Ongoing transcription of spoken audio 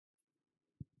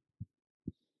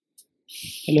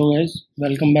Hello guys,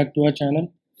 welcome back to our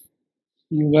channel.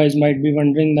 You guys might be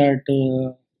wondering that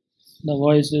the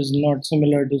voice is not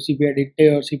similar to CP Addict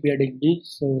A or CP Addict B.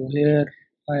 So here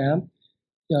I am,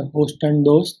 your host and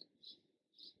host,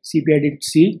 CP Addict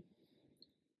C.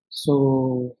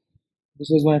 So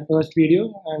this is my first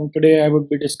video, and today I would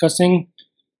be discussing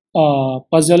a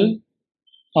puzzle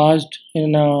asked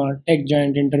in a tech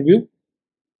giant interview.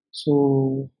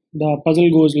 So the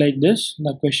puzzle goes like this,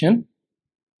 the question.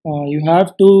 You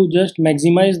have to just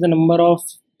maximize the number of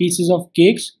pieces of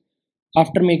cakes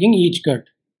after making each cut.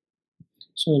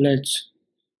 So let's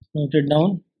note it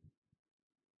down.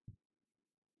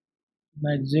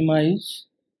 Maximize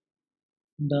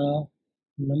the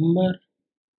number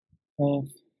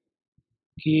of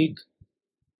cake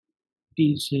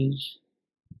pieces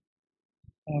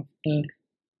after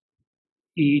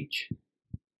each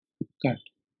cut.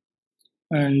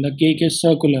 And the cake is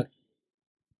circular.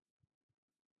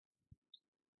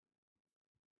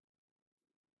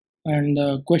 And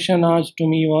the question asked to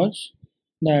me was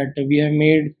that we have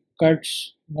made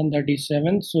cuts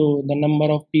 137, so the number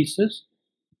of pieces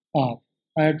are,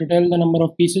 I have to tell the number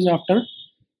of pieces after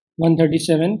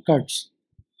 137 cuts.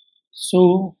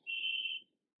 So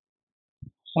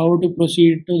how to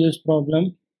proceed to this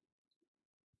problem?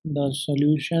 The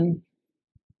solution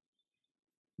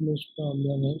to this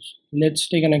problem is, let's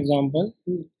take an example.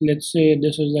 Let's say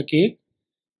this is the cake,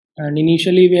 and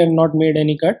initially we have not made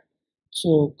any cut.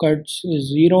 So cuts is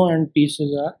 0 and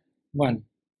pieces are 1.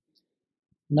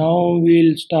 Now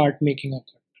we'll start making a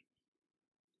cut.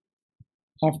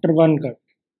 After one cut.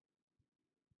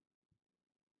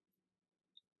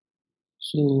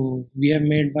 So we have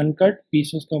made one cut,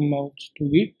 pieces come out to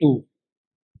be 2.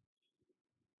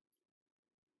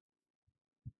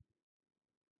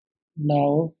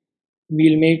 Now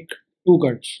we'll make 2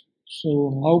 cuts.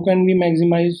 So how can we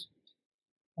maximize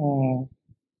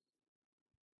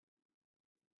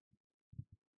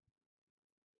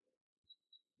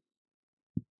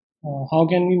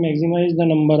the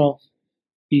number of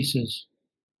pieces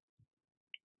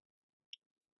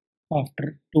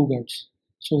after 2 cuts?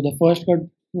 So the first cut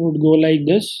would go like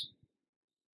this,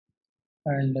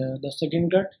 and the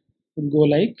second cut would go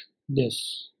like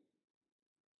this.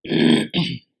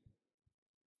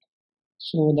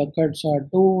 So the cuts are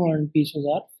 2 and pieces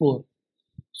are 4.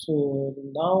 So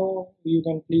now you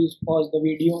can please pause the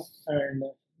video and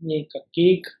make a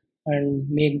cake and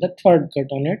make the third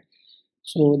cut on it.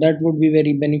 So that would be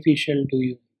very beneficial to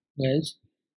you guys.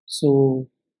 So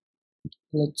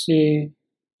let's say,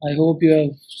 I hope you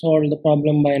have solved the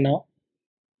problem by now.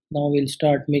 Now we'll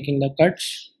start making the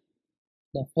cuts.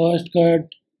 The first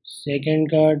cut, second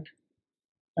cut,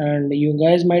 and you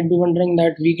guys might be wondering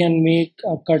that we can make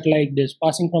a cut like this,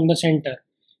 passing from the center,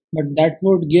 but that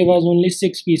would give us only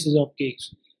 6 pieces of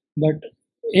cakes. But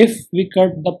if we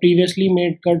cut the previously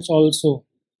made cuts also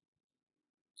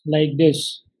like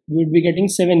this, we would be getting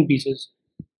 7 pieces.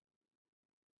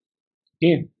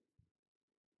 Okay,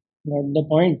 got the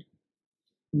point?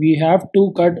 We have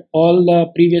to cut all the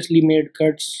previously made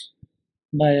cuts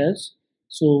by us,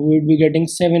 so we would be getting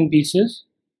 7 pieces.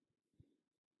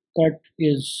 Cut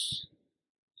is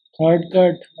third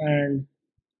cut and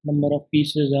number of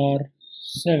pieces are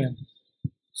 7.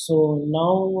 So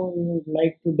now we would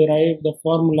like to derive the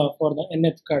formula for the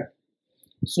nth cut.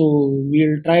 So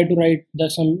we'll try to write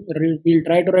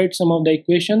some of the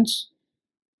equations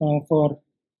for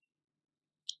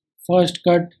first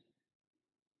cut.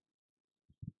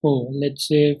 Let's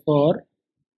say for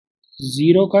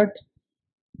 0 cut,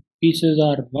 pieces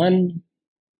are 1,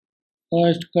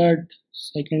 first cut,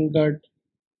 second cut,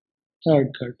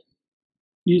 third cut.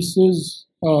 Pieces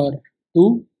are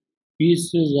 2,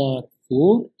 pieces are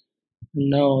 4.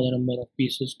 Now the number of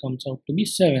pieces comes out to be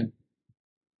 7.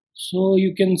 So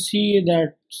you can see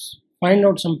that, find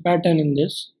out some pattern in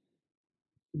this.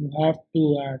 You have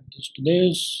to add this to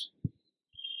this,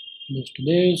 this to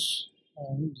this,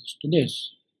 and this to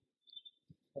this.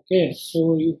 Okay,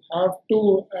 so you have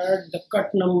to add the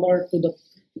cut number to the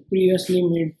previously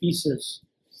made pieces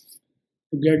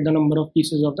to get the number of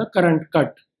pieces of the current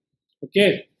cut.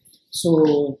 Okay,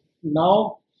 so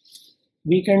now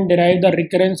we can derive the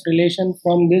recurrence relation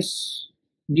from these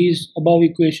above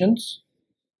equations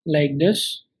like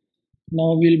this.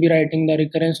 Now we'll be writing the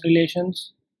recurrence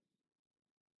relations.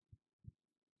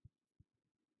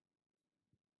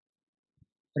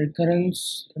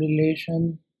 Recurrence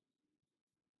relation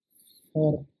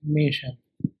formation.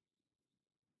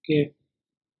 Okay,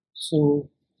 so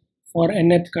for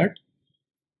nth cut,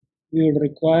 we would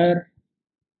require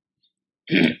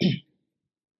to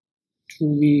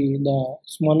be the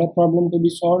smaller problem to be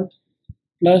solved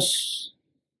plus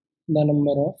the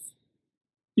number of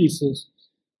pieces.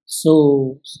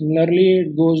 So similarly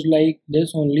it goes like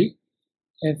this only.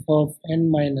 F of n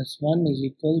minus 1 is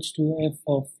equals to f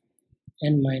of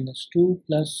n minus 2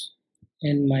 plus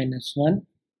n minus 1.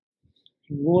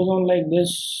 It goes on like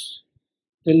this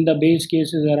till the base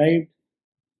case is arrived,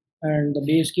 and the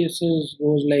base cases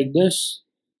goes like this.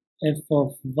 F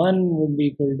of 1 would be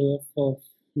equal to f of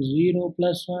 0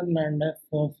 plus 1, and f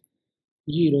of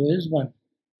 0 is 1.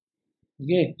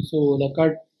 Okay, so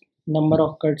the number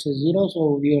of cuts is 0,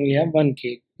 so we only have one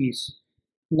cake piece.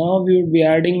 Now we would be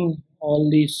adding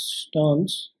all these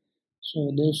terms,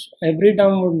 so this every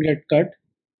term would get cut.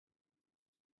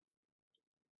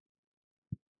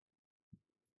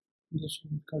 This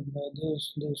will cut by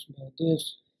this by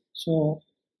this, so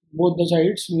both the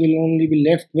sides will only be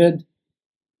left with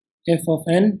f of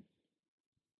n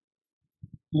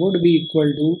would be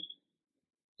equal to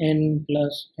n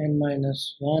plus n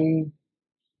minus 1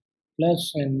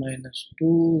 plus n minus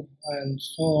 2 and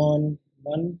so on,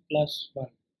 1 plus 1.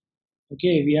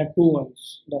 Okay, we have two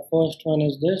ones. The first one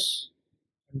is this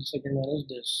and the second one is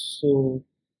this. So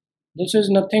this is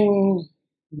nothing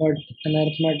but an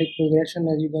arithmetic progression,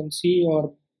 as you can see,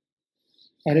 or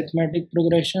arithmetic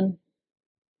progression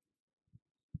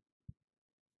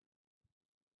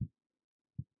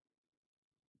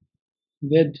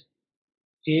with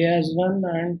a as 1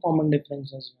 and common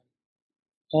difference as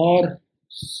 1, or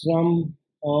sum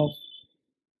of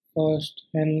first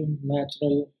n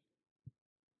natural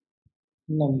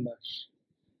numbers,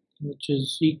 which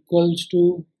is equals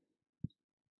to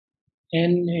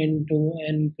n into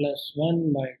n plus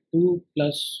 1 by 2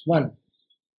 plus 1.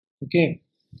 Okay,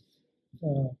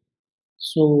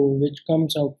 so which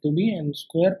comes out to be n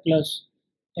square plus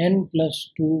n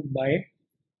plus 2 by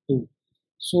 2.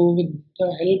 So with the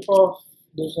help of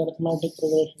this arithmetic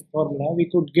progression formula, we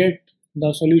could get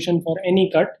the solution for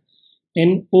any cut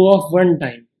in O of 1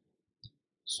 time.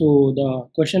 So the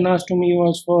question asked to me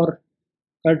was for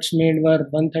cuts made were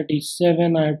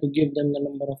 137. I have to give them the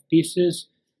number of pieces.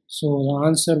 So the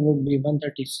answer would be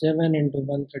 137 into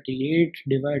 138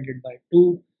 divided by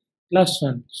 2 plus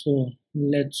 1. So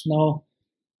let's now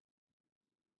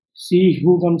see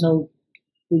who comes out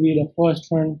to be the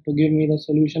first one to give me the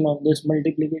solution of this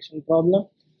multiplication problem.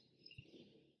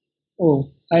 Oh,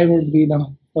 I would be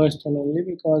the first one only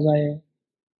because I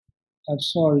have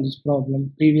solved this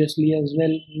problem previously as well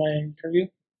in my interview,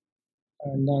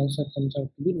 and the answer comes out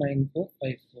to be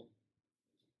 9454.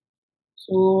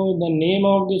 So the name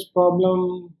of this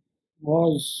problem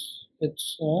was,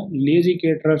 it's a lazy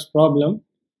caterer's problem,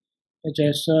 which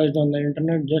I searched on the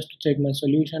internet just to check my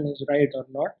solution is right or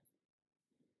not.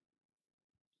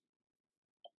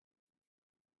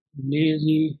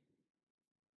 Lazy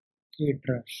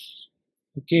caterers.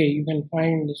 Okay, you can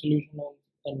find the solution on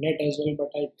the net as well,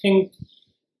 but I think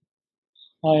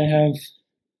I have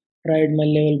tried my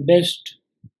level best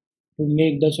to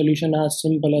make the solution as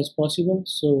simple as possible.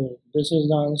 So this is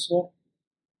the answer.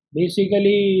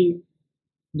 Basically,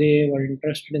 they were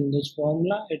interested in this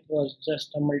formula. It was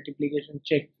just a multiplication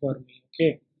check for me.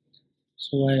 Okay,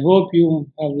 so I hope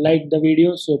you have liked the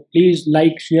video. So please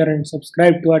like, share and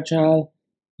subscribe to our channel.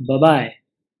 Bye bye.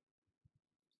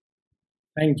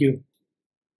 Thank you.